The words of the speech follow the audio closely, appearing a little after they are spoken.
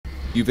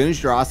You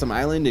finished your awesome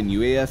island in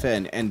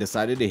UEFN and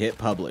decided to hit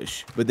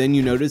publish, but then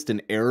you noticed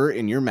an error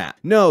in your map.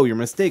 No, your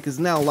mistake is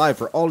now live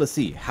for all to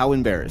see. How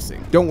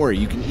embarrassing. Don't worry,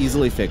 you can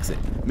easily fix it.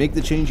 Make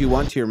the change you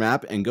want to your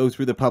map and go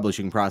through the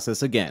publishing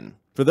process again.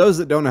 For those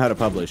that don't know how to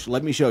publish,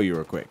 let me show you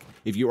real quick.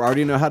 If you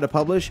already know how to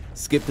publish,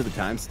 skip to the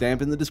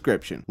timestamp in the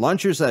description.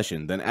 Launch your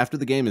session, then after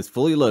the game is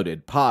fully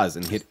loaded, pause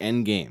and hit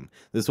end game.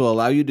 This will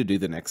allow you to do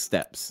the next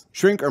steps.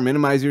 Shrink or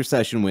minimize your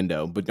session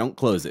window, but don't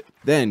close it.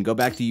 Then go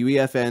back to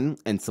UEFN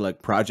and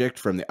select project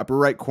from the upper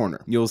right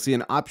corner. You'll see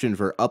an option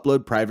for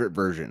upload private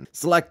version.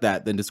 Select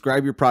that, then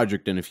describe your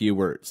project in a few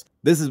words.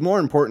 This is more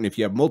important if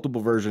you have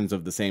multiple versions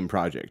of the same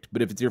project,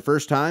 but if it's your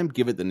first time,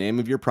 give it the name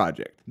of your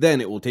project.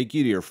 Then it will take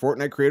you to your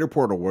Fortnite Creator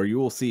portal where you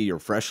will see your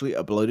freshly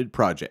uploaded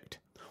project.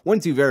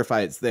 Once you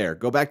verify it's there,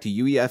 go back to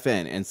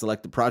UEFN and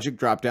select the project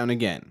dropdown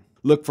again.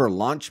 Look for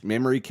Launch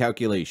Memory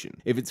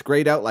Calculation. If it's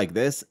grayed out like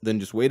this,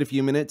 then just wait a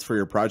few minutes for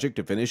your project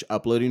to finish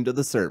uploading to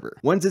the server.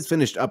 Once it's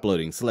finished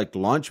uploading, select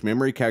Launch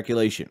Memory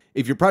Calculation.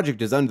 If your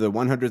project is under the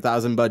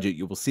 100,000 budget,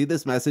 you will see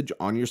this message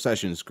on your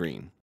session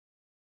screen.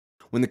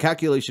 When the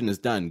calculation is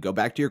done, go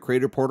back to your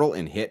creator portal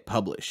and hit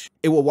publish.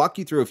 It will walk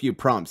you through a few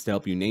prompts to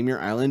help you name your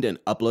island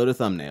and upload a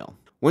thumbnail.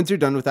 Once you're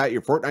done with that,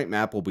 your Fortnite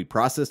map will be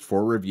processed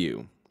for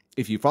review.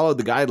 If you follow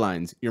the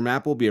guidelines, your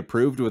map will be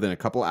approved within a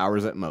couple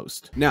hours at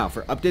most. Now,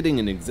 for updating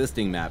an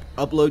existing map,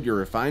 upload your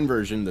refined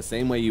version the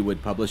same way you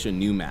would publish a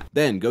new map.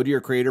 Then go to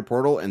your creator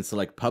portal and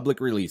select public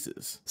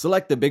releases.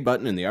 Select the big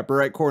button in the upper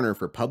right corner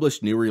for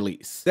publish new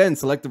release. Then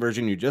select the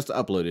version you just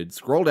uploaded,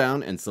 scroll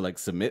down and select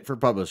submit for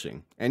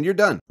publishing. And you're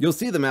done. You'll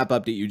see the map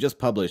update you just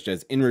published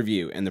as in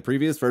review, and the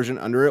previous version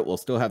under it will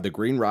still have the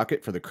green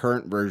rocket for the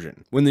current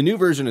version. When the new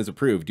version is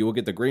approved, you will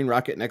get the green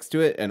rocket next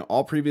to it, and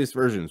all previous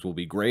versions will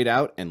be grayed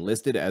out and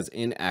listed as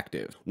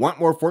inactive. Want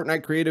more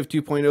Fortnite Creative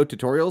 2.0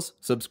 tutorials?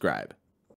 Subscribe.